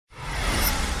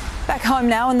Back home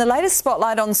now, and the latest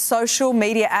spotlight on social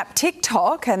media app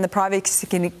TikTok, and the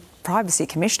Privacy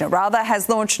Commissioner has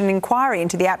launched an inquiry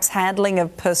into the app's handling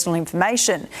of personal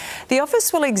information. The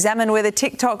office will examine whether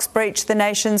TikTok's breached the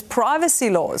nation's privacy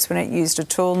laws when it used a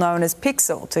tool known as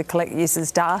Pixel to collect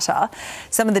users' data.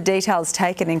 Some of the details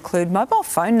taken include mobile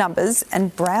phone numbers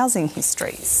and browsing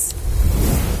histories.